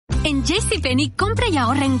En JCPenney, compra y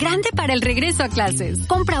ahorra en grande para el regreso a clases.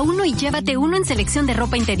 Compra uno y llévate uno en selección de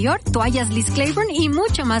ropa interior, toallas Liz Claiborne y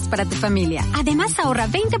mucho más para tu familia. Además, ahorra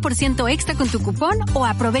 20% extra con tu cupón o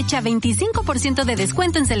aprovecha 25% de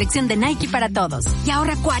descuento en selección de Nike para todos. Y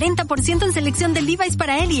ahorra 40% en selección de Levi's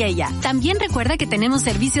para él y ella. También recuerda que tenemos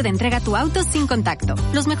servicio de entrega a tu auto sin contacto.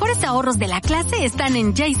 Los mejores ahorros de la clase están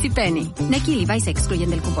en JCPenney. Nike y Levi's se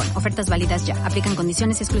excluyen del cupón. Ofertas válidas ya. Aplican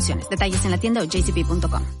condiciones y exclusiones. Detalles en la tienda o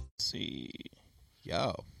jcp.com. See,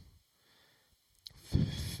 yo,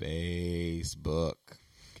 Facebook.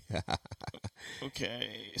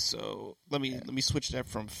 Okay, so let me switch that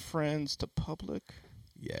from friends to public.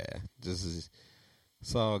 Yeah, it's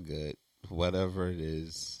all good. Whatever it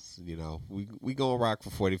is, we gonna rock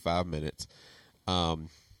for 45 minutes, and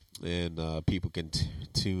people can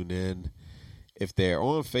tune in if they're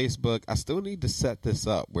on Facebook. I still need to set this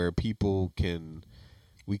up where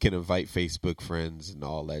we can invite Facebook friends and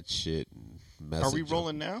all that shit. And message Are we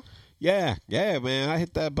rolling now? Yeah, man. I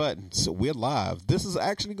hit that button. So we're live. This is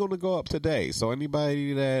actually going to go up today. So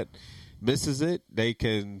anybody that misses it, they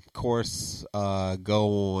can, of course,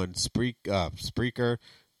 go on Spreaker.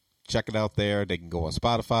 Check it out there. They can go on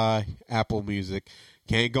Spotify, Apple Music.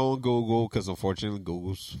 Can't go on Google because, unfortunately,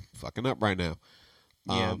 Google's fucking up right now.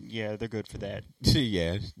 Yeah, they're good for that.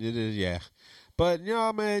 Yeah, it is, yeah. But,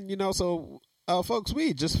 man, so... folks,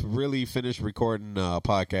 we just really finished recording a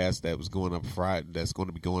podcast that was going up Friday. That's going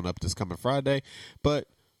to be going up this coming Friday. But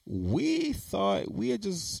we thought we'd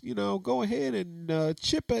just, go ahead and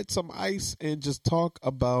chip at some ice and just talk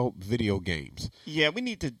about video games. Yeah, we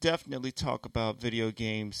need to definitely talk about video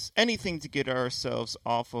games. Anything to get ourselves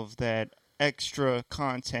off of that extra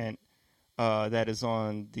content that is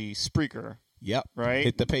on the Spreaker. Yep. Right?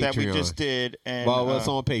 Hit the Patreon. That we just did. And, it's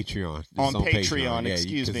on Patreon. It's on Patreon, yeah,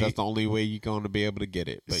 excuse me. Because that's the only way you're going to be able to get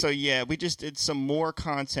it. But. So, yeah, we just did some more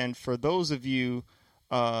content for those of you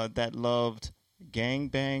that loved Gang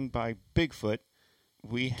Bang by Bigfoot.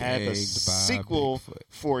 We have a sequel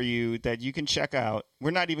for you that you can check out.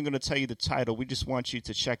 We're not even going to tell you the title. We just want you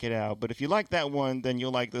to check it out. But if you like that one, then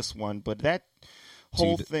you'll like this one. But that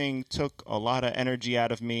whole thing took a lot of energy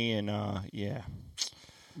out of me, and, yeah.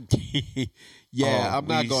 Yeah, I'm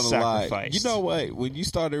not gonna lie. You know what? When you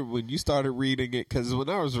started reading it, because when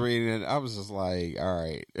I was reading it, I was just like, all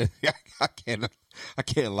right, I can't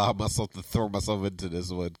allow myself to throw myself into this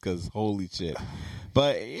one because holy shit.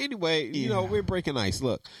 But anyway, we're breaking ice.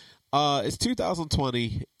 Look, it's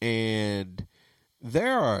 2020 and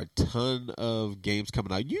there are a ton of games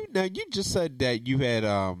coming out. You just said that you had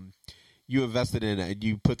you invested in and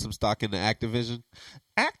you put some stock into Activision.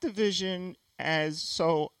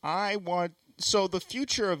 So the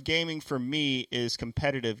future of gaming for me is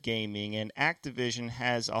competitive gaming, and Activision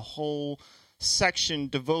has a whole section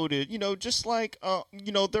devoted, just like, they're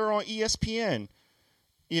on ESPN.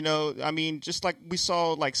 Just like we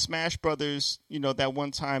saw like Smash Brothers, that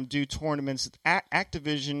one time do tournaments.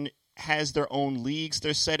 Activision has their own leagues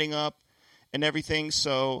they're setting up and everything.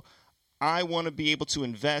 So I want to be able to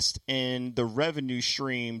invest in the revenue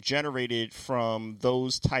stream generated from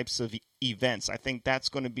those types of events. I think that's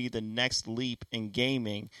going to be the next leap in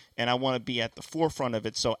gaming, and I want to be at the forefront of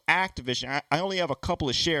it. So Activision, I only have a couple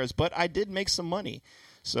of shares, but I did make some money.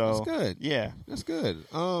 So that's good. Yeah, that's good.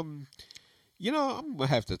 I'm gonna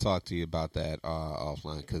have to talk to you about that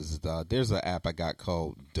offline because there's an app I got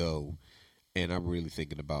called Doe, and I'm really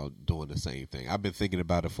thinking about doing the same thing. I've been thinking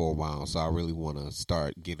about it for a while, so I really want to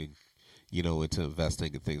start getting into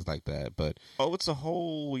investing and things like that. But it's a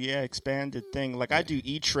whole expanded thing. Like I do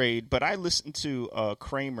E-Trade, but I listen to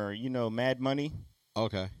Kramer, Mad Money.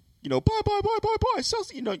 Okay. Buy, sell,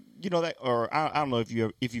 that, or I don't know if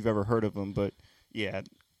you've ever heard of him, but yeah,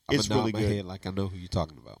 it's really good. Head like I know who you're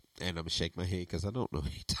talking about, and I'm gonna shake my head because I don't know who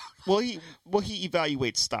you're talking about. He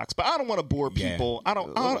evaluates stocks, but I don't want to bore people. I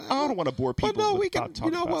don't want to bore people. But no, we can.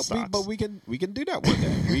 You know what? We can do that one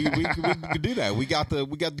day. we can do that. We got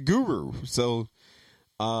the guru. So,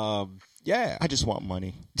 yeah. I just want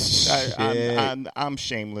money. I'm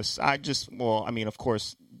shameless. Of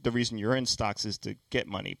course, the reason you're in stocks is to get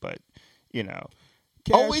money, but Cash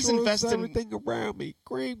always invest in everything around me.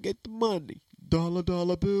 Cream, get the money. Dollar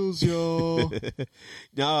bills, yo.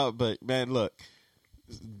 No, but man, look,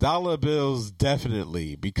 dollar bills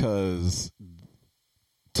definitely, because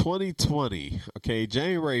 2020, okay,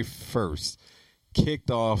 January 1st kicked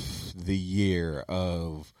off the year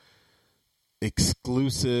of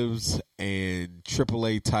exclusives and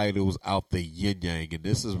AAA titles out the yin-yang, and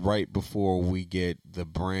this is right before we get the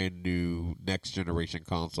brand new next generation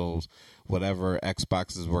consoles, whatever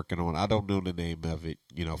Xbox is working on. I don't know the name of it,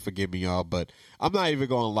 forgive me, y'all, but I'm not even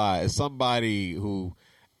gonna lie. As somebody who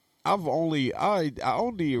I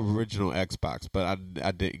own the original Xbox, but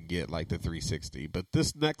I didn't get like the 360. But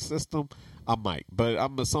this next system, I might. But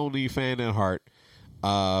I'm a Sony fan at heart.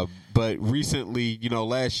 But recently,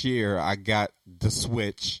 last year I got the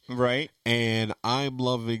Switch, right? And I'm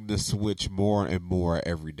loving the Switch more and more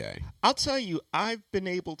every day. I'll tell you, I've been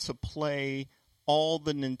able to play all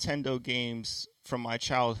the Nintendo games from my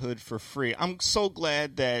childhood for free. I'm so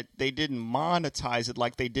glad that they didn't monetize it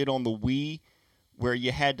like they did on the Wii, where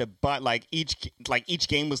you had to buy each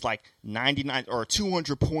game was like 99 or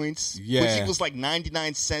 200 points, which was like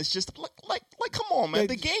 99 cents. Just like come on, man!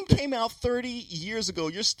 The game came out 30 years ago.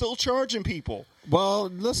 You're still charging people. Well,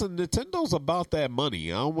 listen, Nintendo's about that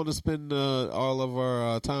money. I don't want to spend all of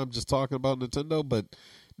our time just talking about Nintendo, but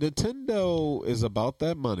Nintendo is about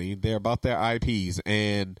that money. They're about their IPs,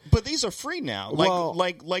 but these are free now.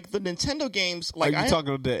 Like the Nintendo games. Like, are you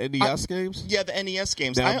talking about the NES games? Yeah, the NES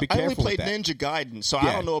games. Now, I only played Ninja Gaiden, so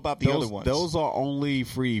I don't know about the other ones. Those are only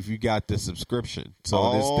free if you got the subscription.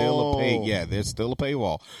 So there's still a pay. Yeah, there's still a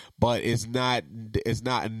paywall, but it's not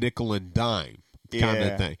a nickel and dime kind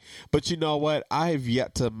of thing. But you know what? I have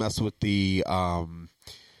yet to mess with the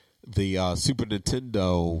Super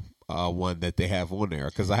Nintendo one that they have on there,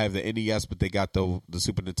 because I have the NES, but they got the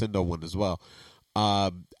Super Nintendo one as well.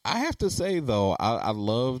 I have to say though, I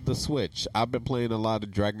love the Switch. I've been playing a lot of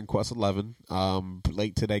Dragon Quest XI.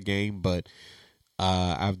 Late to that game, but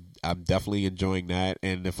I'm definitely enjoying that.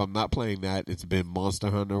 And if I'm not playing that, it's been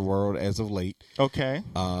Monster Hunter World as of late. Okay.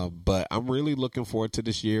 But I'm really looking forward to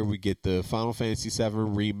this year. We get the Final Fantasy VII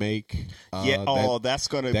remake. That's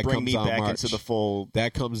going to bring me back into the fold.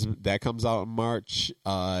 That comes out in March.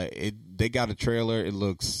 They got a trailer. It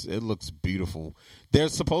looks beautiful.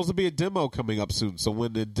 There's supposed to be a demo coming up soon. So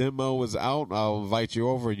when the demo is out, I'll invite you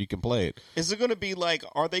over and you can play it. Is it going to be like?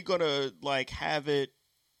 Are they going to like have it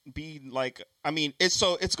be like? I mean, it's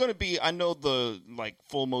going to be. I know the like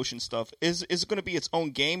full motion stuff. Is it going to be its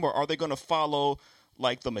own game, or are they going to follow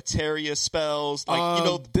like the materia spells? Like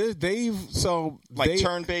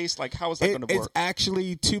turn based. Like how is that going to work? It's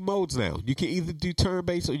actually 2 modes now. You can either do turn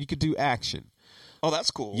based or you can do action. Oh,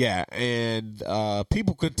 that's cool. Yeah, and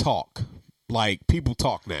people can talk. Like, people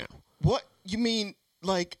talk now. What? You mean,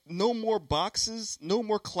 like, no more boxes? No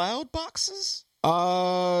more cloud boxes?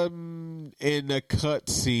 In the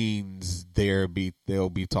cutscenes, they'll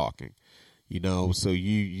be talking. So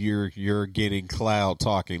you're getting Cloud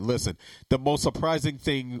talking. Listen, the most surprising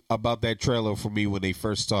thing about that trailer for me when they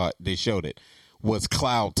first they showed it, was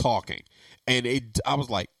Cloud talking. And I was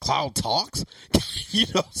like, Cloud talks?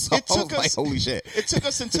 So I was like, holy shit. It took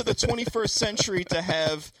us into the 21st century to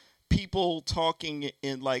have people talking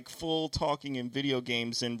in like full talking in video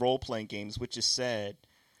games and role-playing games, which is sad.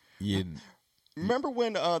 Yeah. Remember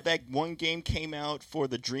when that one game came out for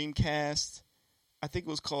the Dreamcast? I think it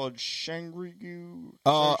was called Shangri-Gu.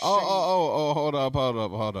 Hold up.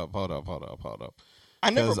 I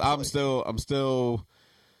never played. I'm still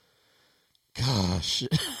gosh,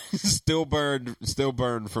 still burned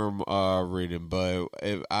from reading, but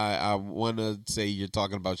if I want to say you're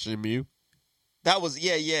talking about Shenmue. That was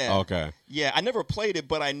yeah. Okay. Yeah, I never played it,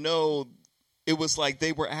 but I know it was like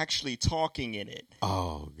they were actually talking in it.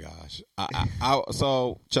 Oh gosh.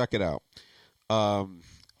 So check it out.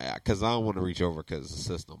 Because I don't want to reach over because it's a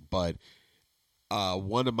system, but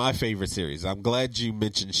one of my favorite series. I'm glad you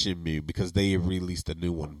mentioned Shenmue because they released a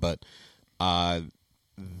new one, but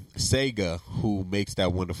Sega, who makes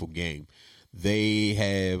that wonderful game, they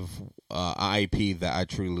have an IP that I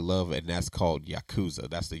truly love, and that's called Yakuza.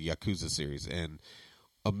 That's the Yakuza series. And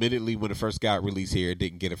admittedly, when it first got released here, it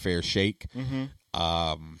didn't get a fair shake.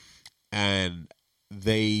 Mm-hmm. And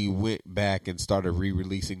they went back and started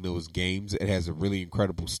re-releasing those games. It has a really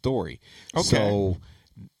incredible story. Okay. So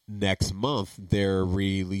next month, they're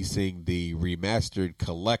releasing the remastered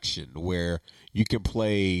collection where you can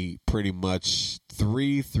play pretty much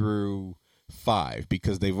 3 through 5,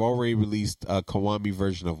 because they've already released a Kiwami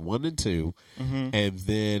version of 1 and 2, mm-hmm. and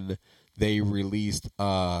then they released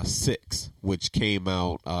 6, which came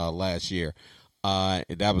out last year. And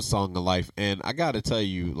that was Song of Life. And I got to tell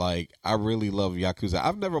you, like, I really love Yakuza.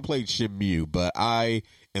 I've never played Shenmue, but I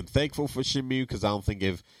am thankful for Shenmue, because I don't think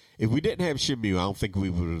if we didn't have Shenmue, I don't think we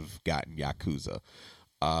would have gotten Yakuza.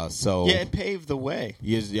 So yeah, it paved the way.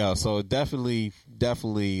 Yeah, so definitely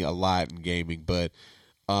a lot in gaming, but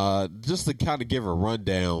just to kind of give a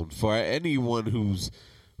rundown for anyone who's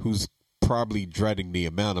probably dreading the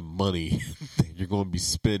amount of money that you're going to be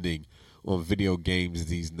spending on video games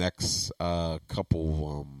these next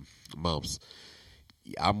couple months.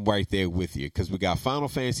 I'm right there with you because we got Final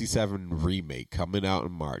Fantasy VII Remake coming out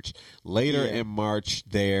in March. Later in March,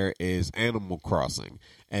 there is Animal Crossing.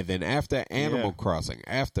 And then after Animal Crossing,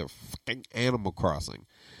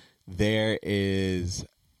 there is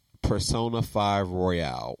Persona 5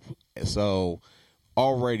 Royale. So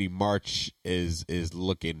already March is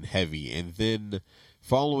looking heavy. And then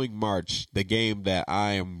following March, the game that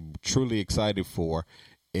I am truly excited for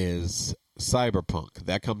is Cyberpunk.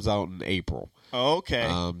 That comes out in April. Oh, okay.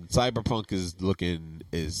 Cyberpunk is looking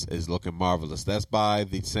marvelous. That's by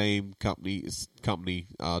the same company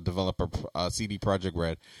developer, CD Projekt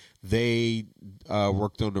Red. They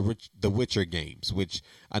worked on the Witcher games, which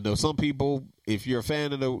I know some people, if you're a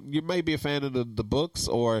fan of you may be a fan of the books,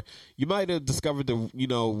 or you might have discovered the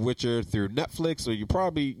Witcher through Netflix, or you're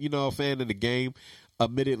probably a fan of the game.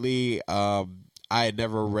 Admittedly, I had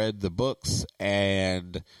never read the books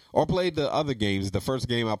or played the other games. The first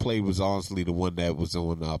game I played was honestly the one that was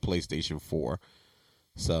on PlayStation 4.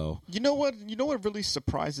 So you know what really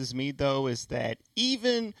surprises me though is that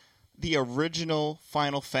even the original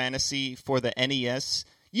Final Fantasy for the NES,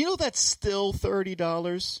 that's still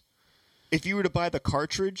 $30 if you were to buy the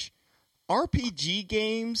cartridge. RPG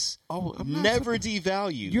games never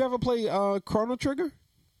devalued. You ever play Chrono Trigger?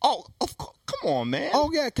 Oh, of course. Come on, man. Oh,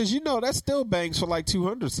 yeah, because that still bangs for like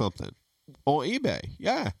 $200 something on eBay.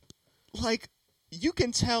 Yeah. Like, you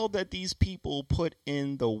can tell that these people put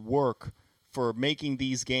in the work for making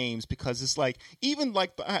these games because it's like, even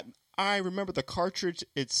like, I remember the cartridge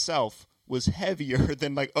itself was heavier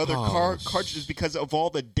than like other cartridges because of all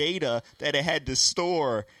the data that it had to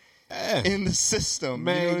store in the system.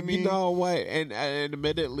 Man, you know what I mean? You know what? And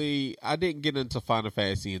admittedly, I didn't get into Final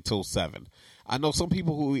Fantasy until 7. I know some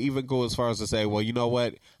people who even go as far as to say, well, you know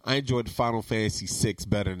what? I enjoyed Final Fantasy 6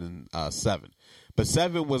 better than 7. But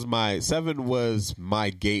 7 was my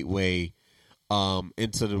gateway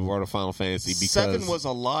into the world of Final Fantasy. Because 7 was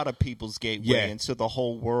a lot of people's gateway into the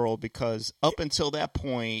whole world because up until that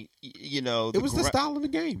point, it was the style of the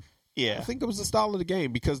game. Yeah. I think it was the style of the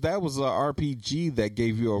game because that was an RPG that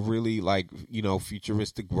gave you a really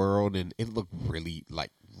futuristic world, and it looked really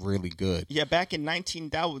good. Yeah, back in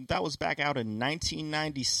that was back out in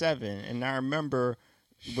 1997, and I remember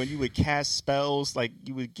when you would cast spells, like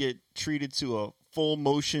you would get treated to a full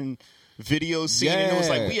motion video scene, and it was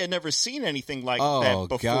like we had never seen anything like that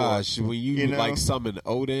before. Oh gosh, when you summon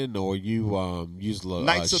Odin or you use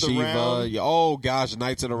Knights of the Shiva. Round. Oh gosh,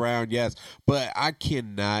 Knights of the Round, yes. But I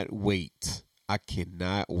cannot wait.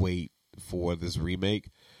 For this remake,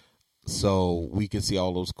 so we can see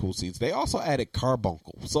all those cool scenes. They also added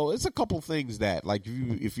Carbuncle, so it's a couple things that, like,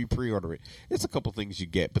 if you pre-order it, it's a couple things you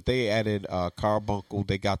get. But they added Carbuncle.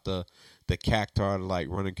 They got the Cactuar, like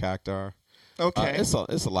running Cactuar. Okay, it's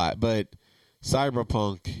a lot, but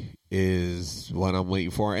Cyberpunk is what I'm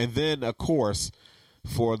waiting for. And then, of course,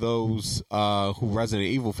 for those who Resident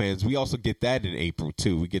Evil fans, we also get that in April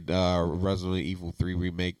too. We get Resident Evil 3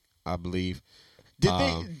 remake, I believe.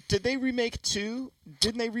 Did they remake 2?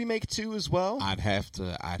 Didn't they remake 2 as well? I'd have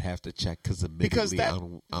to check because I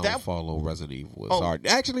don't follow Resident Evil as hard.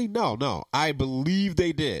 Actually, no. I believe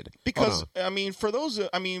they did. Because for those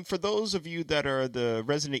of you that are the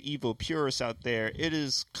Resident Evil purists out there, it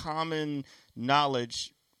is common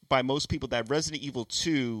knowledge by most people that Resident Evil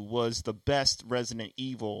 2 was the best Resident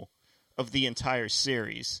Evil of the entire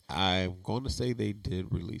series. I'm going to say they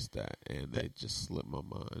did release that, and it just slipped my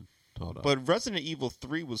mind. But Resident Evil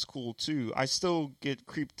 3 was cool too. I still get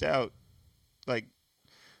creeped out, like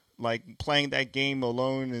playing that game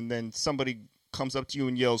alone, and then somebody comes up to you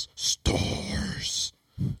and yells "Stars."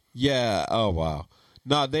 Yeah. Oh wow.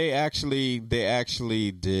 No, they actually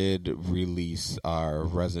did release our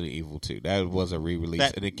Resident Evil 2. That was a re-release,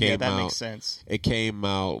 and it came out. That makes sense. It came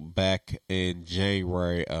out back in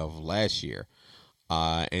January of last year,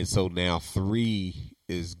 and so now 3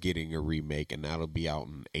 is getting a remake, and that'll be out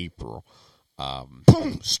in April.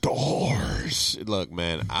 Stars. Look,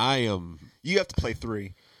 man, You have to play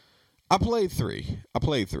 3. I played 3.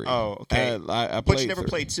 Oh, okay. But you never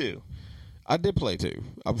played 2. I did play 2.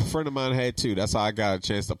 A friend of mine had 2. That's how I got a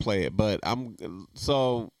chance to play it. But here's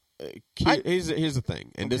the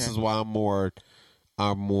thing, and this is why I'm more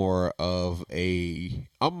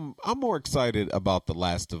excited about The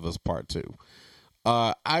Last of Us Part 2.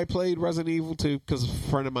 I played Resident Evil 2 because a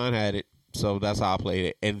friend of mine had it, so that's how I played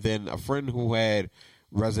it. And then a friend who had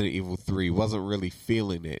Resident Evil 3 wasn't really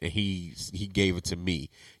feeling it, and he gave it to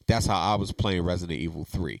me. That's how I was playing Resident Evil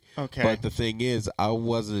 3. Okay. But the thing is, I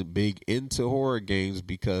wasn't big into horror games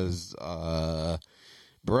because, I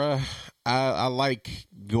like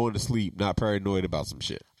going to sleep, not paranoid about some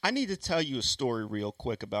shit. I need to tell you a story real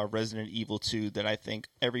quick about Resident Evil 2 that I think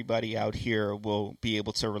everybody out here will be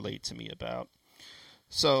able to relate to me about.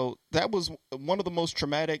 So that was one of the most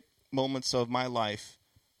traumatic moments of my life.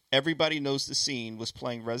 Everybody knows the scene, was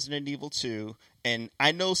playing Resident Evil 2, and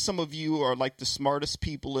I know some of you are like the smartest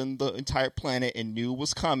people in the entire planet and knew it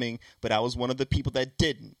was coming, but I was one of the people that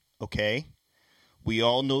didn't, okay? We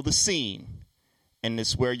all know the scene, and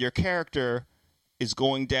it's where your character is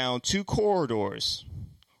going down 2 corridors.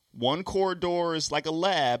 One corridor is like a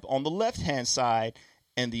lab on the left-hand side,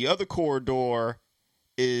 and the other corridor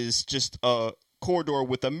is just a corridor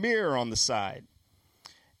with a mirror on the side.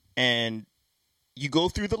 And you go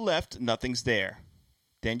through the left, nothing's there.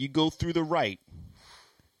 Then you go through the right.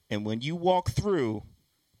 And when you walk through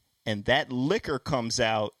and that liquor comes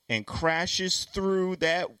out and crashes through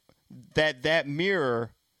that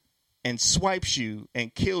mirror and swipes you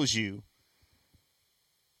and kills you,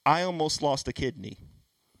 I almost lost a kidney.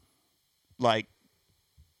 Like,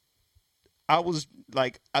 that was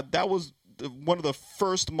one of the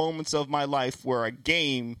first moments of my life where a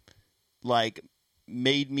game, like,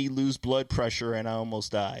 made me lose blood pressure and I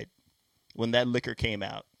almost died when that liquor came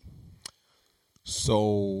out. So,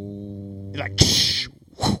 like,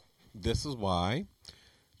 this is why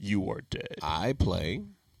you are dead. I play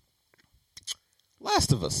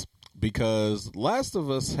Last of Us, because Last of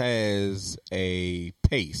Us has a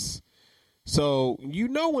pace. So you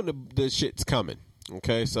know when the shit's coming.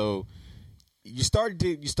 Okay, so you start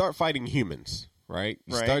fighting humans, right?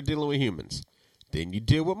 You start dealing with humans. Then you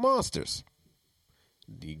deal with monsters.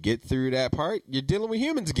 You get through that part, you're dealing with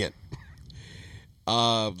humans again.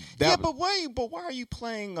 But why are you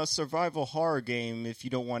playing a survival horror game if you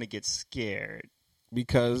don't want to get scared?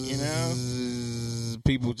 Because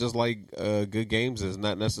people just like good games. It's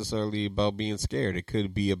not necessarily about being scared. It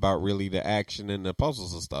could be about really the action and the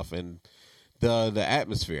puzzles and stuff and the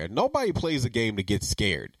atmosphere. Nobody plays a game to get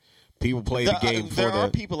scared. People play the game for there are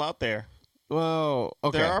people out there. Well,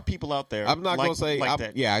 okay. There are people out there. I'm not going to say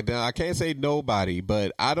that. Yeah, I can't say nobody,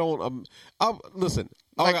 but I don't. Listen.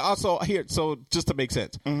 Like, also here, so just to make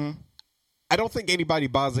sense, I don't think anybody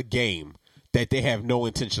buys a game that they have no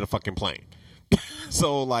intention of fucking playing.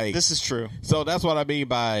 So, like, this is true. So that's what I mean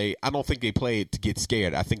by I don't think they play it to get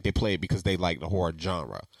scared. I think they play it because they like the horror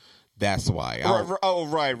genre. That's why.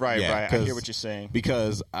 Right. Yeah, I hear what you're saying.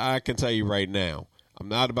 Because I can tell you right now, I'm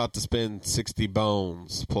not about to spend 60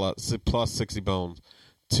 bones plus 60 bones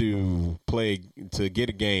to get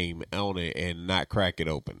a game on it and not crack it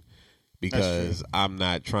open. Because I'm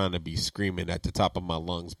not trying to be screaming at the top of my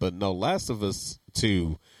lungs. But no, Last of Us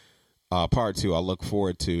 2, Part 2, I look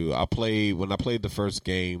forward to. When I played the first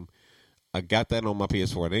game, I got that on my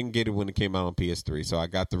PS4. I didn't get it when it came out on PS3, so I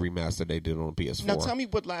got the remaster they did on PS4. Now tell me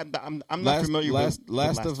what I'm not familiar with.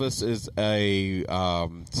 Last of Us is a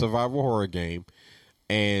survival horror game,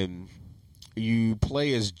 and you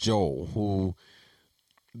play as Joel, who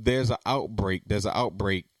there's an outbreak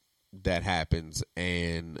that happens,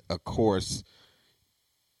 and of course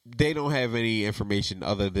they don't have any information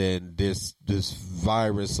other than this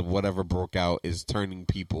virus or whatever broke out is turning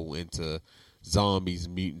people into zombies,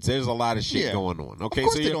 mutants. There's a lot of shit going on. Okay, of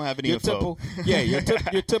course so they don't have any info.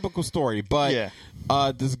 Your typical story. But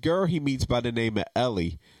this girl he meets by the name of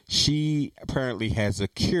Ellie, she apparently has a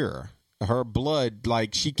cure. Her blood,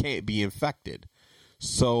 like, she can't be infected,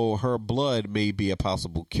 so her blood may be a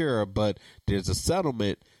possible cure. But there's a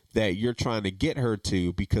settlement that you're trying to get her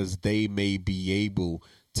to because they may be able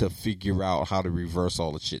to figure out how to reverse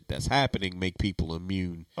all the shit that's happening, make people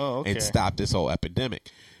immune, and stop this whole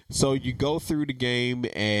epidemic. So you go through the game,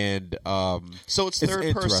 and so it's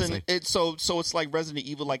third person. So it's like Resident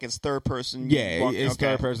Evil, like it's third person. Yeah, it's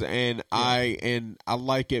third person, and I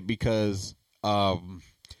like it because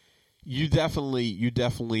you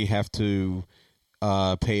definitely have to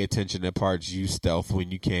pay attention to parts. Use stealth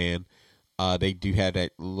when you can. They do have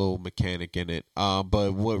that little mechanic in it.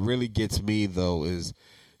 But what really gets me though is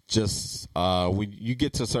just when you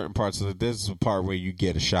get to certain parts of it. This is a part where you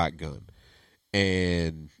get a shotgun,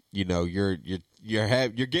 and you know you're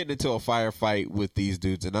getting into a firefight with these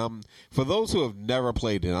dudes. And for those who have never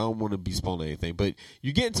played it, I don't want to be spoiling anything, but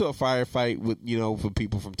you get into a firefight with for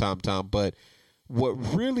people from time to time. But what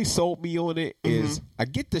really sold me on it is I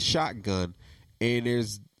get the shotgun, and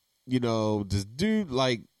there's this dude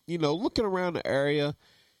looking around the area,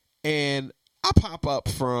 and I pop up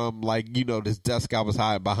from this desk I was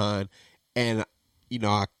hiding behind, and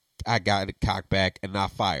I got it cocked back and I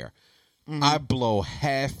fire. I blow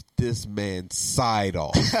half this man's side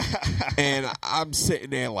off, and I'm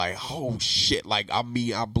sitting there like, oh shit! I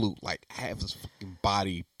blew like half his fucking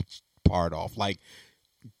body part off. Like,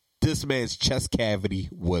 this man's chest cavity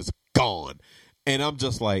was gone. And I'm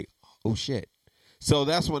just like, oh, shit. So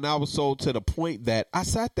that's when I was sold to the point that I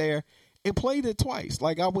sat there and played it twice.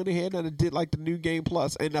 Like, I went ahead and I did, like, the New Game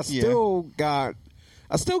Plus. And I still got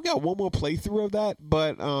one more playthrough of that.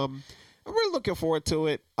 But I'm really looking forward to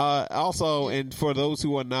it. Also, and for those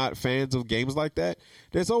who are not fans of games like that,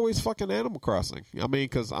 there's always fucking Animal Crossing. I mean,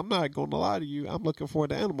 because I'm not going to lie to you. I'm looking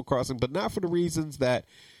forward to Animal Crossing, but not for the reasons that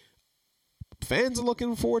fans are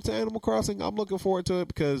looking forward to Animal Crossing. I'm looking forward to it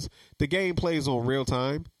because the game plays on real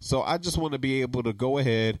time. So I just want to be able to go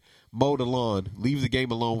ahead, mow the lawn, leave the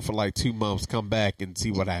game alone for like 2 months, come back and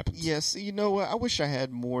see what happens. Yes, you know what? I wish I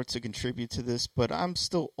had more to contribute to this, but I'm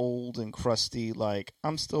still old and crusty. Like,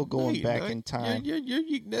 I'm still going back in time.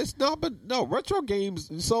 That's not, but no, retro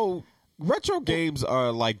games. So retro games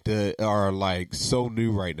are like so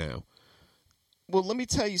new right now. Well, let me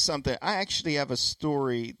tell you something. I actually have a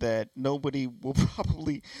story that nobody will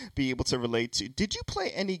probably be able to relate to. Did you play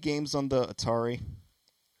any games on the Atari?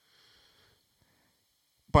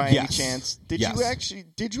 By any chance? Did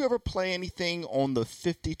you ever play anything on the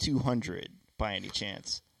 5200 by any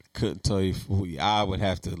chance? Couldn't tell you. I would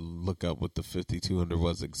have to look up what the 5200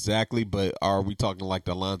 was exactly, but are we talking like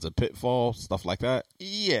the lines of Pitfall, stuff like that?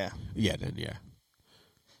 Yeah. Yeah, then yeah.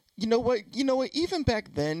 You know what? Even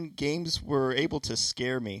back then, games were able to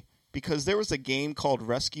scare me because there was a game called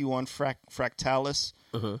Rescue on Fractalis,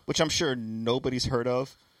 which I'm sure nobody's heard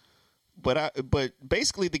of. But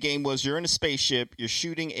basically the game was you're in a spaceship, you're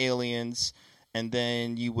shooting aliens, and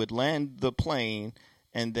then you would land the plane,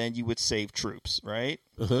 and then you would save troops, right?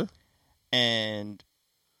 And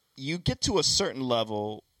you get to a certain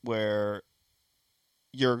level where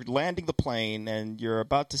you're landing the plane and you're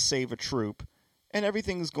about to save a troop, and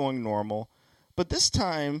everything's going normal. But this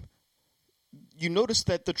time, you notice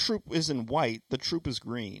that the troop isn't white, the troop is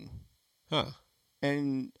green.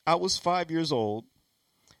 And I was 5 years old,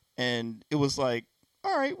 and it was like,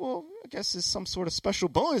 all right, well, I guess it's some sort of special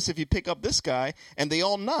bonus if you pick up this guy, and they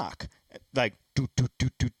all knock. Like, do, do, do,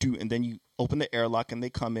 do, do, and then you open the airlock, and they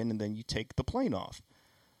come in, and then you take the plane off.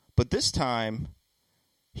 But this time,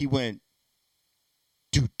 he went,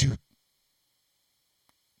 do, do,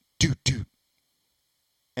 do, do.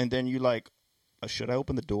 And then you're like, should I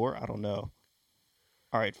open the door? I don't know.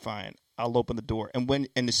 All right, fine. I'll open the door. And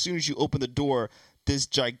as soon as you open the door, this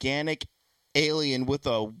gigantic alien with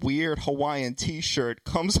a weird Hawaiian t-shirt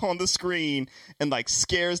comes on the screen and like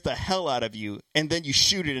scares the hell out of you. And then you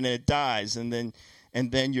shoot it and it dies. And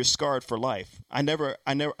then you're scarred for life. I never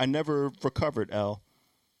recovered, Elle.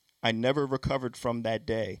 I never recovered from that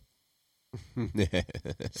day.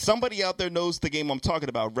 Somebody out there knows the game I'm talking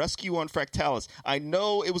about. Rescue on Fractalis. I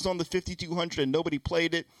know it was on the 5200 and nobody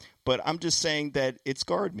played it, but I'm just saying that it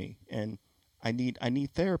scarred me, and I need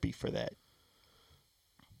therapy for that.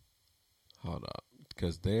 Hold up,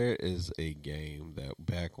 because there is a game that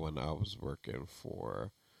back when I was working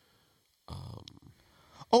for.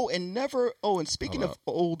 And speaking of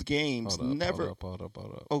old games, Hold up.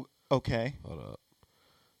 Oh, okay. Hold up.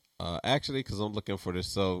 Actually, because I'm looking for this,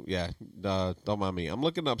 so yeah, don't mind me. I'm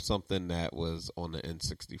looking up something that was on the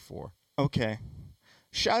N64. Okay.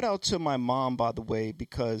 Shout out to my mom, by the way,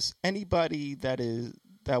 because anybody that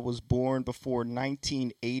was born before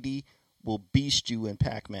 1980 will beast you in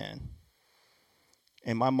Pac-Man.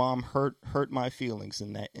 And my mom hurt my feelings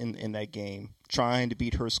in that game, trying to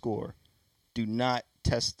beat her score. Do not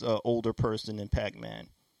test an older person in Pac-Man,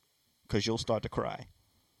 because you'll start to cry.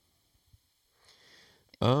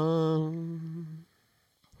 You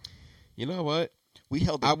know what?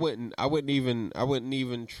 I wouldn't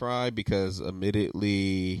even try because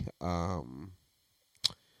admittedly, I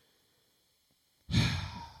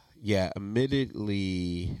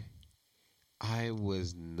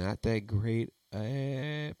was not that great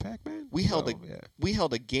at Pac-Man. We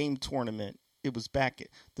held a game tournament.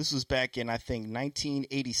 This was back in I think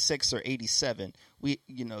 1986 or 87. We,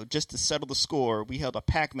 just to settle the score, we held a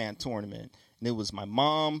Pac-Man tournament. And it was my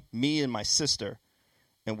mom, me, and my sister.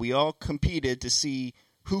 And we all competed to see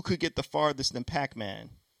who could get the farthest in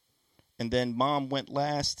Pac-Man. And then Mom went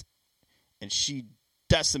last, and she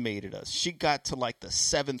decimated us. She got to like the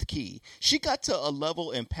 7th key. She got to a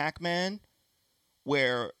level in Pac-Man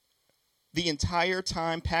where the entire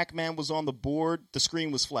time Pac-Man was on the board, the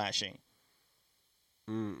screen was flashing.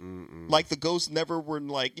 Like the ghosts never were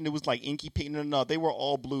like, it was like inky pink. No, they were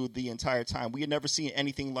all blue the entire time. We had never seen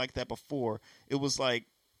anything like that before. It was like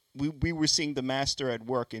we were seeing the master at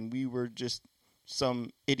work, and we were just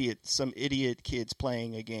some idiot kids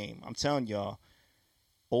playing a game. I'm telling y'all,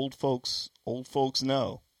 old folks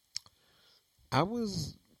know. We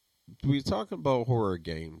were talking about horror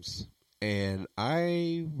games, and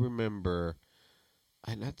I remember,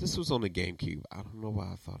 and this was on the GameCube. I don't know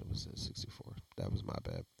why I thought it was at 64. That was my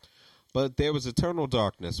bad. But there was Eternal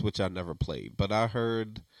Darkness, which I never played, but I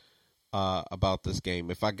heard about this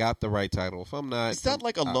game. If I got the right title, if I'm not, is that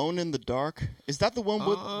like Alone in the Dark? Is that the one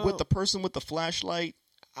with the person with the flashlight?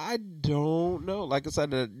 I don't know. Like I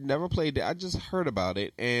said, I never played it. I just heard about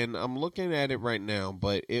it, and I'm looking at it right now.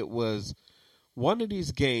 But it was one of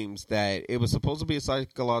these games that it was supposed to be a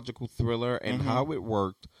psychological thriller, and how it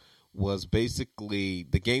worked was basically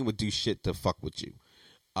the game would do shit to fuck with you.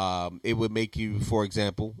 It would make you, for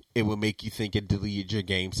example, it would make you think it deleted your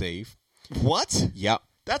game save. What? Yep.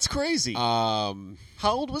 That's crazy. How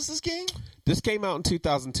old was this game? This came out in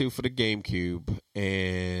 2002 for the GameCube,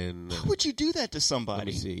 and how would you do that to somebody? Let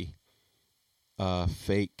me see.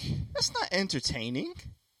 Fake. That's not entertaining.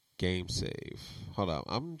 Game save. Hold on.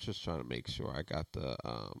 I'm just trying to make sure I got the.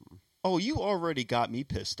 Oh, you already got me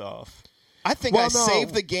pissed off. I think I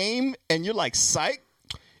saved the game, and you're like, psych.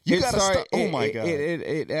 You gotta start. Oh my god!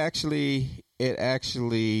 It actually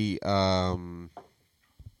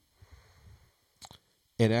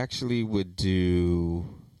would do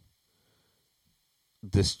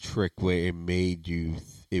this trick where it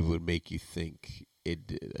would make you think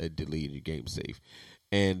it deleted your game save.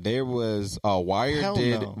 And there was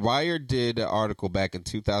Wired did an article back in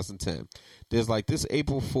 2010. There's like this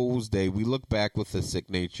April Fool's Day. We look back with the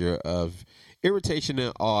signature of irritation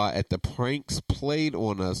and awe at the pranks played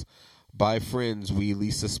on us by friends we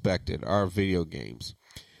least suspected, our video games.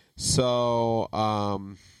 So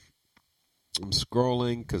I'm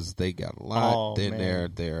scrolling because they got a lot in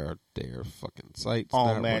their fucking sites.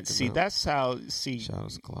 Oh man, see out. That's how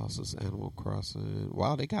Shadows Colossus, Animal Crossing.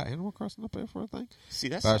 Wow, they got Animal Crossing up there for a thing. See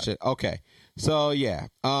that's shit. Okay, so yeah,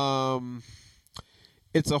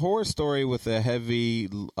 it's a horror story with a heavy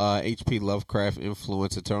H.P. Lovecraft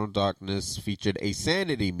influence. Eternal Darkness featured a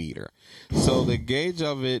sanity meter, so the gauge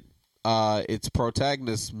of it, its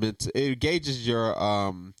protagonist, it gauges your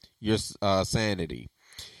sanity.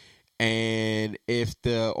 And if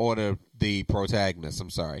the protagonist,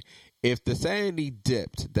 if the sanity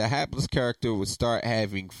dipped, the hapless character would start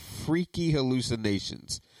having freaky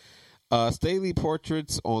hallucinations. Stately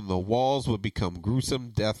portraits on the walls would become gruesome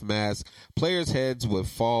death masks. Players' heads would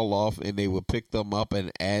fall off, and they would pick them up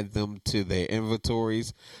and add them to their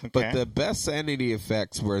inventories. Okay. But the best sanity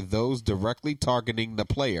effects were those directly targeting the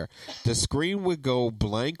player. The screen would go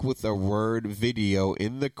blank with a word video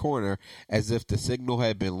in the corner as if the signal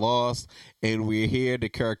had been lost, and we hear the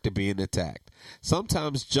character being attacked.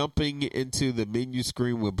 Sometimes jumping into the menu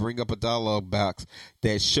screen would bring up a dialog box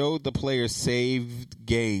that showed the player's saved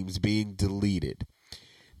games being deleted.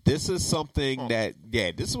 This is something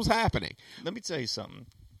this was happening. Let me tell you something.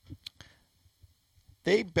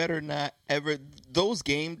 They better not ever, those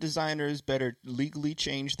game designers better legally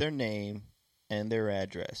change their name and their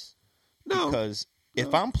address. No. Because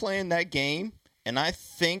if I'm playing that game and I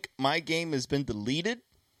think my game has been deleted,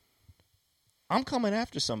 I'm coming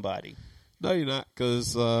after somebody. No, you're not,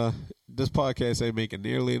 because this podcast ain't making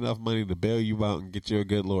nearly enough money to bail you out and get you a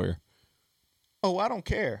good lawyer. Oh, I don't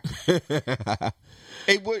care. What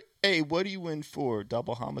are you in for?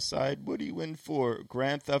 Double homicide? What are you in for?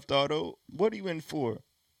 Grand Theft Auto? What are you in for?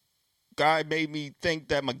 Guy made me think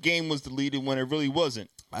that my game was deleted when it really wasn't.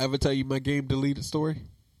 I ever tell you my game deleted story?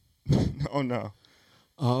 Oh, no.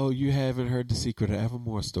 Oh, you haven't heard the Secret of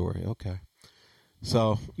Evermore story. Okay.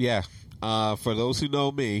 So, yeah. For those who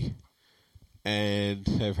know me and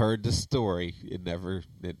have heard the story,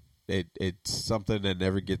 it's something that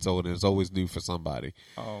never gets old, and it's always new for somebody.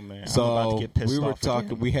 Oh man! So I'm about to get pissed we were off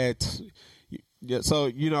talking. Again. We had,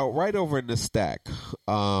 so right over in the stack,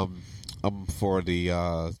 for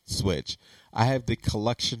the Switch, I have the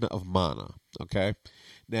Collection of Mana. Okay,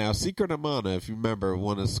 now Secret of Mana, if you remember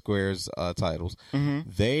one of Square's titles,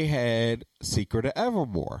 they had Secret of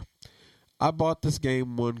Evermore. I bought this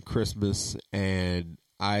game one Christmas, and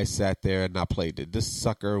I sat there and I played it. This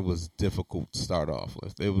sucker was difficult to start off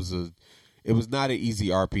with. It was not an easy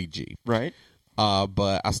RPG, right?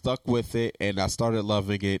 But I stuck with it, and I started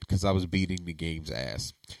loving it because I was beating the game's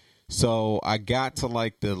ass. So I got to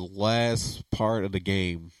like the last part of the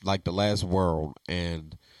game, like the last world,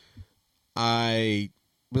 and I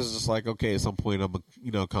was just like, okay, at some point I'm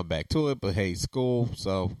gonna come back to it. But hey, school,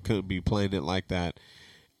 so couldn't be playing it like that.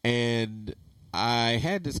 And I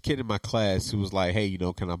had this kid in my class who was like, hey,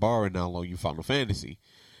 can I borrow it and I'll loan you Final Fantasy?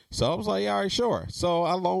 So I was like, yeah, all right, sure. So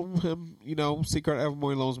I loaned him, Secret of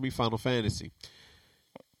Evermore loans me Final Fantasy.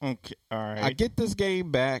 Okay, all right. I get this game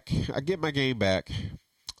back. I get my game back.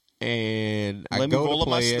 And Let me roll up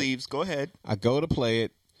my sleeves. Go ahead. I go to play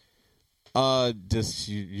it. Just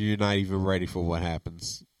you're not even ready for what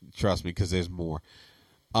happens. Trust me, because there's more.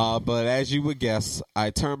 But as you would guess, I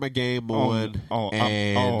turned my game on,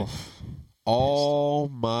 and all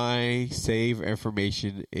my save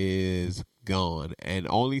information is gone, and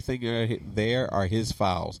only thing there are his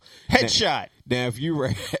files. Headshot. Now, if you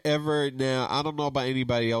were ever I don't know about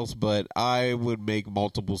anybody else, but I would make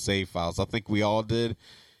multiple save files. I think we all did.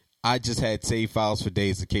 I just had save files for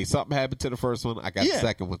days in case something happened to the first one. I got the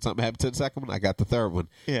second one. Something happened to the second one. I got the third one.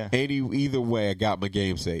 Yeah. Either way, I got my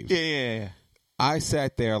game saved. Yeah. I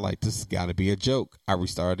sat there like, this has got to be a joke. I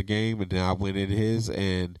restarted the game, and then I went in his.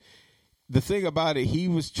 And the thing about it, he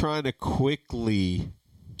was trying to quickly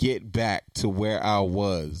get back to where I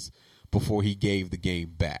was before he gave the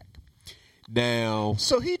game back. Now,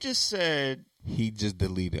 so he just said, he just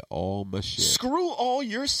deleted all my shit. Screw all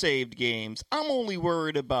your saved games. I'm only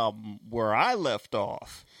worried about where I left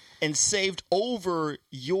off, and saved over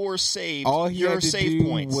your save. All he your had to save do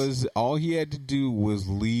points. was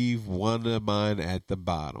leave one of mine at the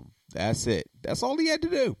bottom. That's it. That's all he had to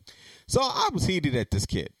do. So I was heated at this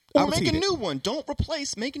kid. Or make a new one. Don't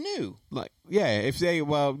replace. Make new. Like, yeah, if they,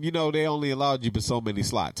 they only allowed you but so many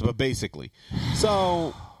slots. But basically,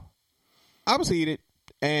 so I was heated.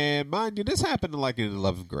 And mind you, this happened in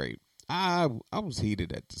 11th grade. I was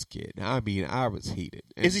heated at this kid. I mean, I was heated.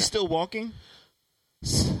 And is he still walking?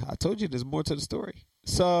 I told you there's more to the story.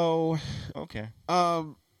 So, okay.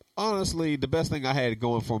 Honestly, the best thing I had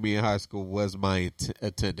going for me in high school was my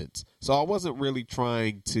attendance. So I wasn't really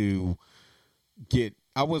trying to do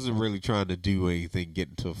anything, get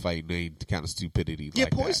into a fight, and any kind of stupidity. Yeah,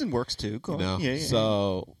 like poison that. works too. Go on. Yeah.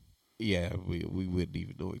 So. Yeah, we wouldn't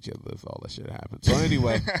even know each other if all that shit happened. So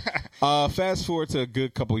anyway, fast forward to a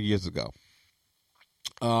good couple of years ago.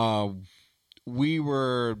 We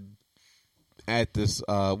were at this.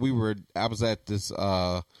 I was at this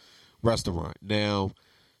restaurant. Now,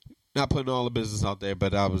 not putting all the business out there,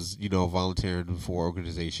 but I was, volunteering for an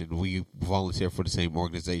organization. We volunteer for the same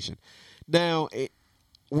organization. Now,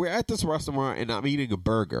 we're at this restaurant, and I'm eating a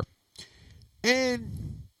burger, and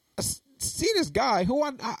see this guy who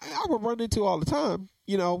I would run into all the time,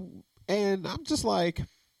 and I'm just like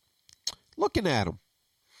looking at him.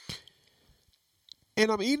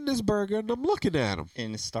 And I'm eating this burger, and I'm looking at him.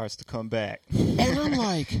 And it starts to come back. And I'm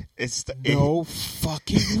like, no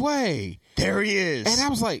fucking way. There he is. And I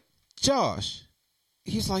was like, Josh.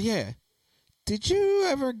 He's like, yeah. Did you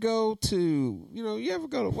ever go to,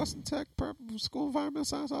 Western Tech Prep School of Environmental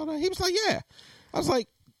Science, all that? He was like, yeah. I was like,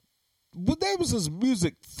 well, there was this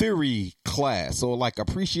music theory class or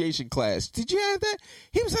appreciation class. Did you have that?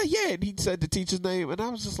 He was like, yeah. And he said the teacher's name. And I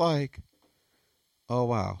was just like, oh,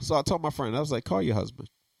 wow. So I told my friend, I was like, call your husband.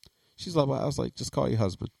 She's like, well, I was like, just call your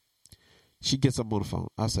husband. She gets up on the phone.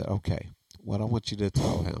 I said, okay, what I want you to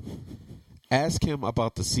tell him, ask him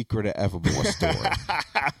about the Secret of Evermore story.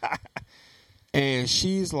 And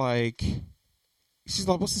she's like,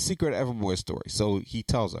 what's the Secret of Evermore story? So he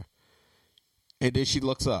tells her. And then she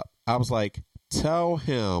looks up. I was like, tell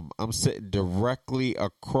him I'm sitting directly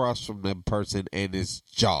across from the person, and it's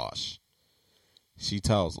Josh. She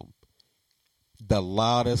tells him. The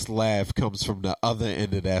loudest laugh comes from the other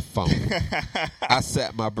end of that phone. I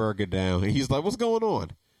sat my burger down, and he's like, what's going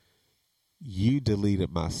on? You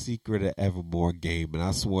deleted my Secret of Evermore game, and I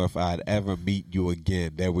swore if I'd ever meet you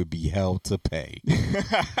again, there would be hell to pay.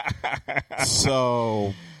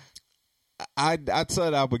 So I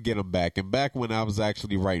said I would get him back. And back when I was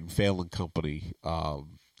actually writing Failing Company, I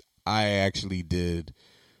actually did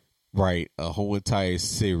write a whole entire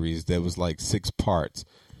series that was 6 parts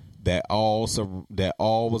that all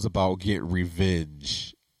was about getting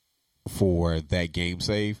revenge for that game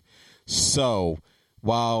save. So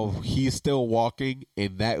while he's still walking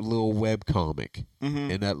in that little webcomic,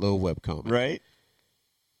 right,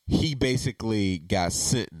 he basically got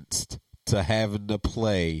sentenced to having to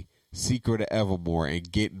play Secret of Evermore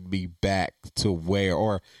and getting me back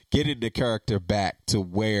to getting the character back to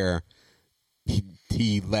where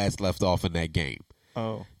he last left off in that game.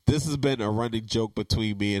 Oh. This has been a running joke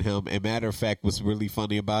between me and him. And matter of fact, what's really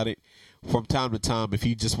funny about it, from time to time, if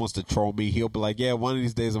he just wants to troll me, he'll be like, yeah, one of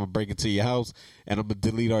these days I'm going to break into your house and I'm going to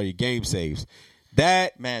delete all your game saves.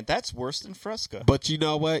 That's worse than Fresca. But you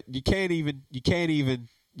know what? You can't even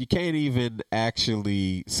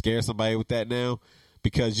actually scare somebody with that now,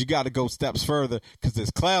 because you got to go steps further, because there's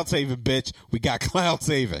cloud saving, bitch. We got cloud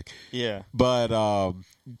saving. Yeah. But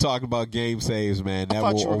talking about game saves, man, that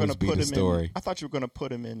will always be the story. I thought you were going to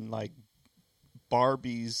put him in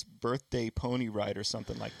Barbie's birthday pony ride or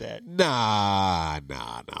something like that. Nah, we're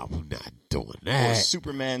not doing that. Or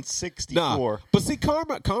Superman 64. Nah. But see,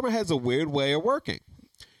 Karma has a weird way of working.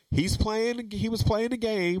 He was playing the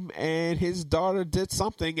game, and his daughter did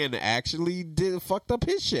something and actually fucked up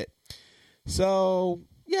his shit. So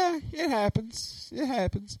yeah, it happens.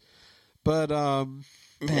 But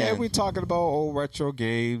yeah, we're talking about old retro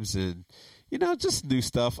games and just new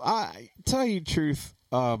stuff. I tell you the truth,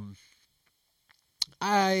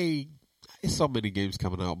 it's so many games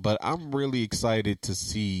coming out, but I'm really excited to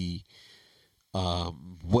see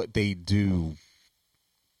what they do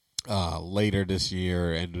later this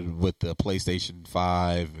year and with the PlayStation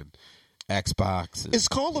 5 and Xbox. And is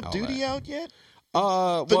Call of Duty out yet?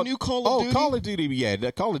 New Call of Duty? Call of Duty, yeah.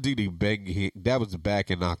 The Call of Duty, that was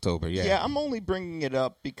back in October, yeah. Yeah, I'm only bringing it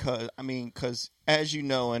up because as you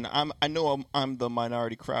know, and I know I'm the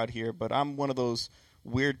minority crowd here, but I'm one of those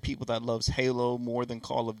weird people that loves Halo more than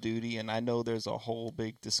Call of Duty, and I know there's a whole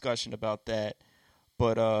big discussion about that.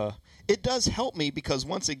 But it does help me because,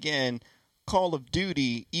 once again, Call of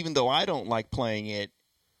Duty, even though I don't like playing it,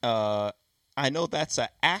 I know that's an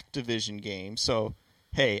Activision game, so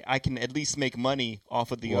hey, I can at least make money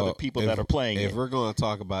off of the other people that are playing it. If we're going to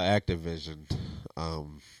talk about Activision,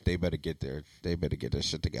 they better get their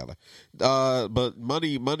shit together. But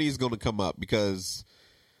money is going to come up because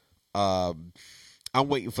I'm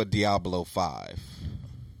waiting for Diablo 5.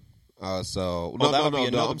 I'm sorry.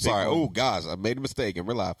 Oh gosh, I made a mistake in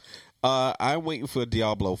real life. I'm waiting for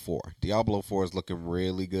Diablo 4. Diablo 4 is looking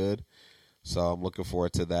really good, so I'm looking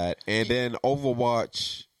forward to that. And then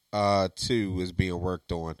Overwatch 2 is being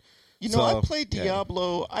worked on. I played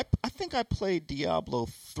Diablo. Yeah. I think I played Diablo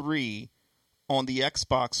 3 on the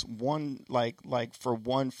Xbox One, like for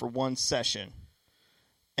one session,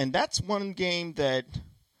 and that's one game that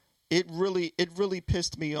it really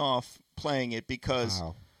pissed me off playing it because,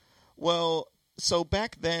 so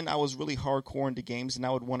back then I was really hardcore into games and I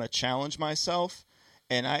would want to challenge myself,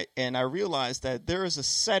 and I realized that there is a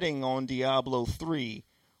setting on Diablo 3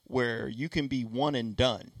 where you can be one and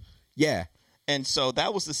done. Yeah. And so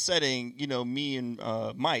that was the setting, me and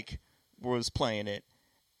Mike was playing it.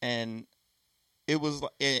 And it was,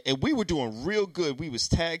 and we were doing real good. We was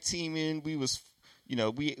tag teaming. We was,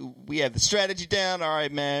 we had the strategy down. All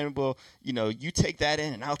right, man. Well, you take that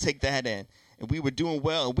in and I'll take that in. And we were doing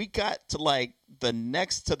well. And we got to like the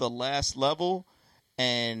next to the last level.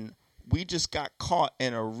 And we just got caught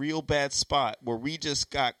in a real bad spot where we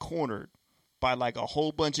just got cornered by like a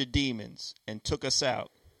whole bunch of demons and took us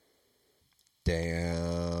out.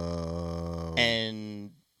 Damn.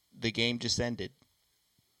 And the game just ended.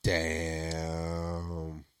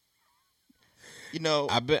 Damn.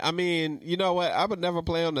 I mean, you know what? I would never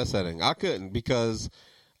play on that setting. I couldn't because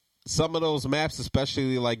some of those maps,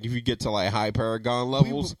 especially like if you get to like high Paragon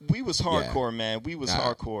levels, we was hardcore, man. We was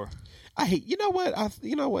hardcore. I hate. You know what?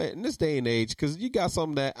 In this day and age, because you got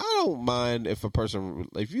something that I don't mind if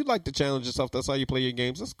you like to challenge yourself, that's how you play your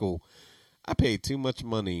games. That's cool. I paid too much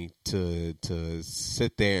money to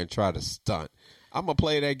sit there and try to stunt. I'm going to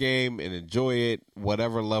play that game and enjoy it,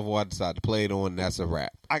 whatever level I decide to play it on, that's a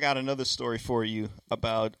wrap. I got another story for you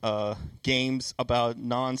about games, about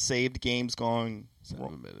non-saved games going...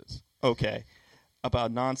 7 minutes. Okay.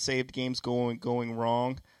 About non-saved games going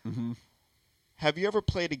wrong. Mm-hmm. Have you ever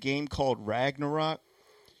played a game called Ragnarok?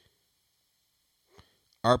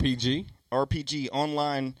 RPG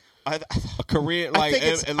online... a Korean,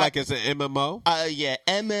 it's an MMO? Yeah,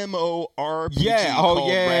 MMORPG. Yeah, called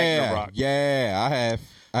Ragnarok. Yeah, I have.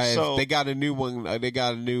 So, they got a new one. They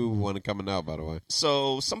got a new one coming out, by the way.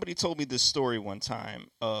 So somebody told me this story one time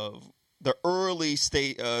of the early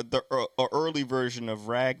early version of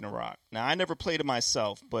Ragnarok. Now I never played it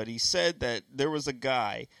myself, but he said that there was a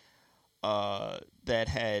guy that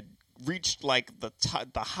had reached like the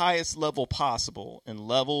highest level possible in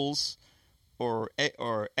levels. Or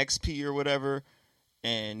XP or whatever,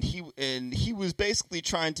 and he was basically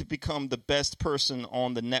trying to become the best person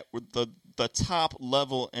on the net, the top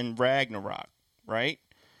level in Ragnarok, right?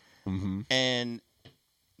 Mm-hmm. And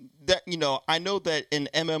that I know that in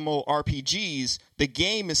MMORPGs the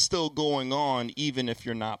game is still going on even if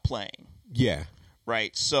you're not playing. Yeah.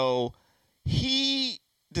 Right. So he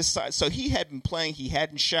decided. So he had been playing. He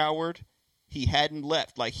hadn't showered. He hadn't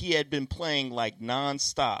left. Like he had been playing like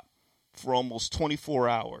nonstop for almost 24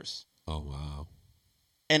 hours. Oh, wow.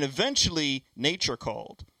 And eventually nature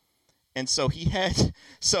called. And so he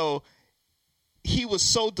was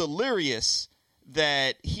so delirious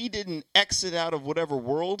that he didn't exit out of whatever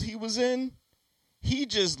world he was in. He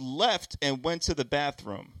just left and went to the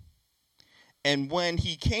bathroom. And when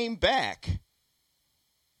he came back,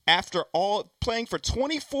 after all playing for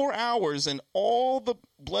 24 hours and all the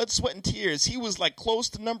blood, sweat, and tears, he was like close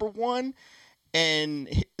to number one. And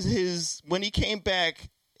when he came back,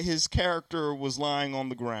 his character was lying on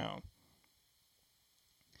the ground.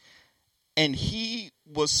 And he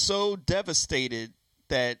was so devastated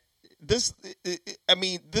that this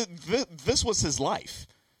was his life.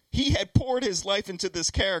 He had poured his life into this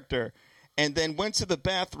character and then went to the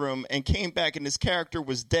bathroom and came back and his character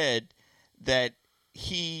was dead, that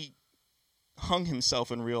he hung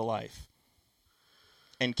himself in real life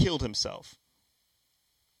and killed himself.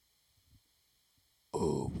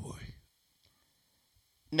 Oh, boy.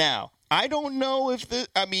 Now, I don't know if this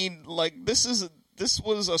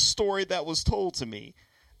was a story that was told to me.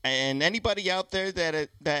 And anybody out there that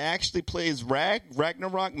actually plays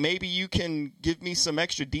Ragnarok, maybe you can give me some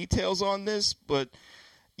extra details on this. But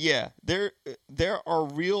yeah, there are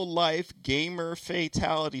real life gamer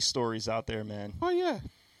fatality stories out there, man. Oh yeah,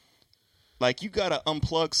 like you gotta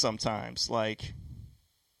unplug sometimes. Like,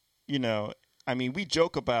 we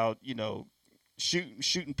joke about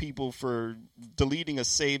shooting people for deleting a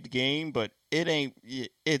saved game, but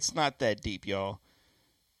it's not that deep, y'all.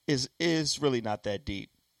 Is really not that deep.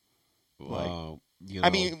 Like,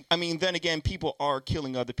 then again, people are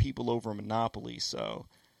killing other people over Monopoly, so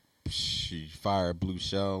she fired Blue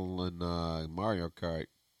Shell and Mario Kart.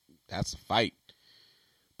 That's a fight.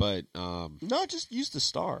 But no, just use the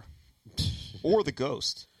star or the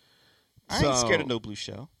ghost. I ain't scared of no Blue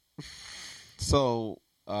Shell. So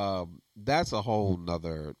that's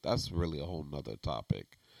really a whole nother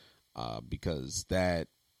topic, because that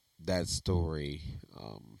story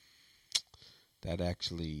that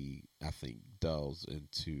actually, I think, delves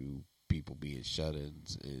into people being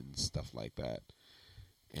shut-ins and stuff like that.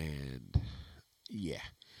 And yeah.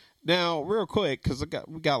 Now, real quick, because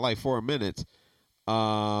we got like 4 minutes. There's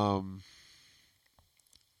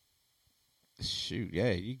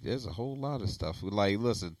a whole lot of stuff. Like,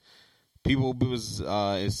 listen, people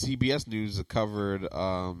CBS News covered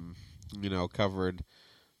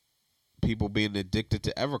people being addicted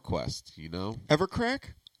to EverQuest.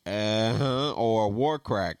 Evercrack. Or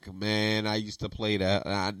Warcrack. Man, I used to play that.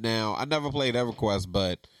 Now, I never played EverQuest,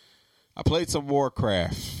 but I played some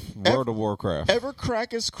Warcraft. World of Warcraft.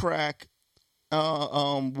 Evercrack is crack.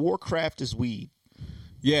 Warcraft is weed.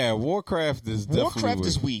 Yeah, Warcraft is definitely Warcraft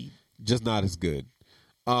is weed. Just not as good.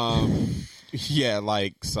 Yeah,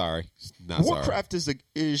 like, sorry. Not Warcraft sorry.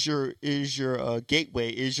 is your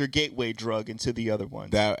gateway drug into the other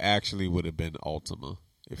ones. That actually would have been Ultima,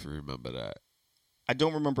 if you remember that. I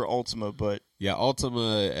don't remember Ultima, but yeah,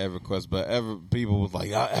 Ultima, EverQuest, but people was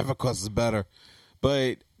like, EverQuest is better.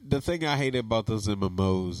 But the thing I hate about those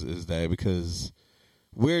MMOs is that because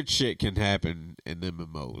weird shit can happen in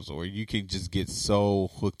MMOs, or you can just get so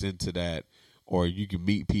hooked into that, or you can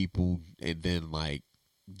meet people and then like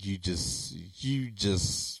you just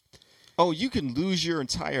oh, you can lose your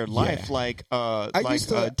entire life. Yeah. Like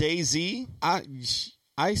DayZ.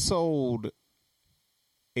 I sold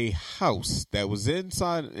a house that was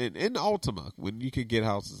inside in Ultima when you could get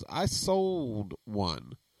houses. I sold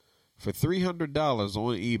one for $300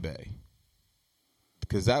 on eBay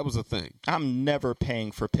because that was a thing. I'm never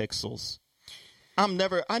paying for pixels. I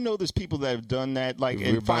know there's people that have done that, like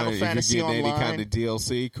in Final Fantasy Online. If you're getting any kind of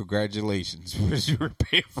DLC, congratulations, because you were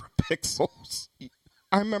paying for pixels.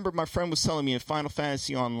 I remember my friend was telling me in Final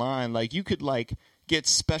Fantasy Online, like you could like get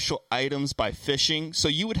special items by fishing. So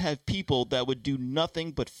you would have people that would do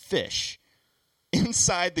nothing but fish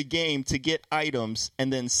inside the game to get items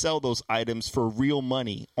and then sell those items for real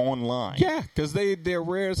money online. Yeah, because they're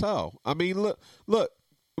rare as hell. I mean, look.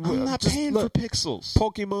 I'm not paying for pixels.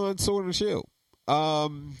 Pokemon Sword and Shield.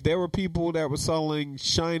 There were people that were selling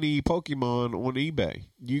shiny Pokemon on eBay.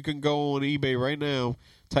 You can go on eBay right now,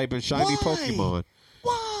 type in shiny Pokemon.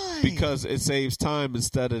 Why? Because it saves time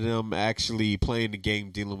instead of them actually playing the game,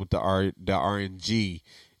 dealing with the RNG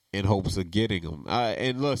in hopes of getting them.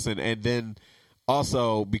 And listen, and then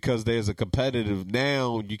also because there's a competitive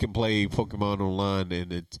now, you can play Pokemon online,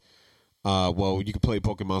 and it's you can play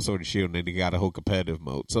Pokemon Sword and Shield, and then they got a whole competitive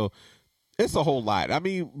mode. So it's a whole lot. I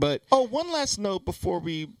mean, but one last note before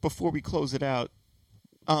we close it out.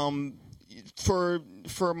 For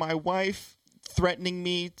my wife threatening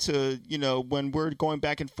me to, when we're going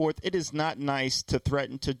back and forth, it is not nice to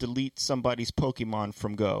threaten to delete somebody's Pokemon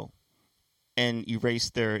from Go and erase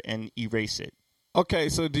it. Okay,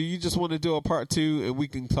 so do you just want to do a part 2 and we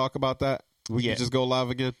can talk about that? We can just go live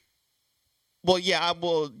again? Well, yeah, I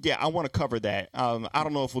want to cover that. I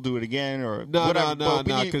don't know if we'll do it again or no,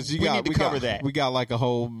 because we need to cover that. We got like a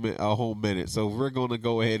whole minute, so if we're going to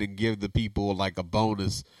go ahead and give the people like a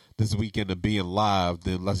bonus this weekend of being live,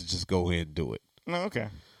 then let's just go ahead and do it. Oh, okay.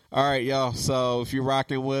 All right, y'all. So if you're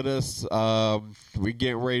rocking with us, we're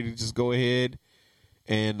getting ready to just go ahead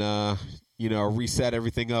and reset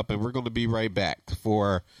everything up, and we're going to be right back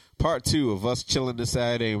for part 2 of us chilling this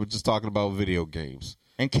Saturday. We're just talking about video games.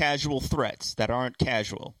 And casual threats that aren't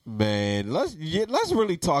casual. Man, let's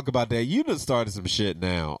really talk about that. You done started some shit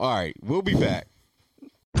now. All right, we'll be back.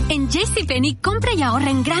 En JCPenney, compra y ahorra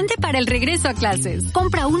en grande para el regreso a clases.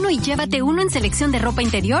 Compra uno y llévate uno en selección de ropa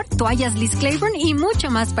interior, toallas Liz Claiborne y mucho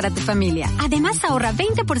más para tu familia. Además, ahorra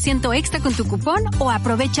 20% extra con tu cupón o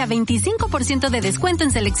aprovecha 25% de descuento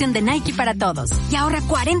en selección de Nike para todos. Y ahorra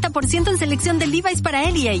 40% en selección de Levi's para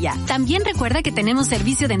él y ella. También recuerda que tenemos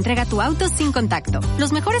servicio de entrega a tu auto sin contacto.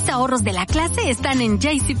 Los mejores ahorros de la clase están en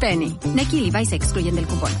JCPenney. Nike y Levi's se excluyen del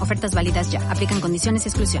cupón. Ofertas válidas ya. Aplican condiciones y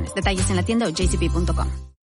exclusiones. Detalles en la tienda o jcp.com.